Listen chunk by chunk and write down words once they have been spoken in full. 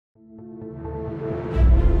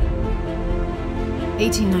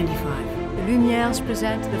1895. The Lumières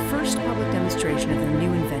present the first public demonstration of their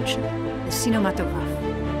new invention, the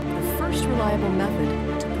cinématographe, the first reliable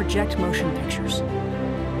method to project motion pictures.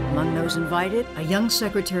 Among those invited, a young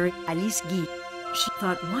secretary, Alice Guy. She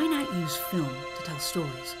thought, why not use film to tell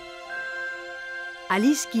stories?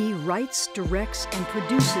 Alice Guy writes, directs, and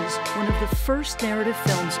produces one of the first narrative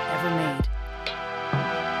films ever made.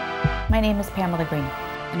 My name is Pamela Green,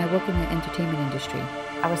 and I work in the entertainment industry.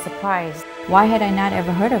 I was surprised. Why had I not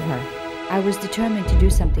ever heard of her? I was determined to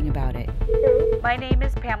do something about it. My name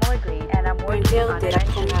is Pamela Green, and I'm working on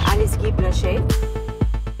Alice Guy-Blaché.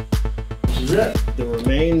 This is it, the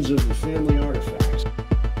remains of the family artifacts.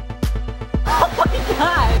 Oh my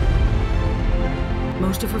God!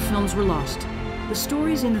 Most of her films were lost. The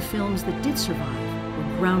stories in the films that did survive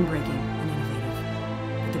were groundbreaking and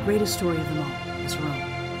innovative. But the greatest story of them all was her own.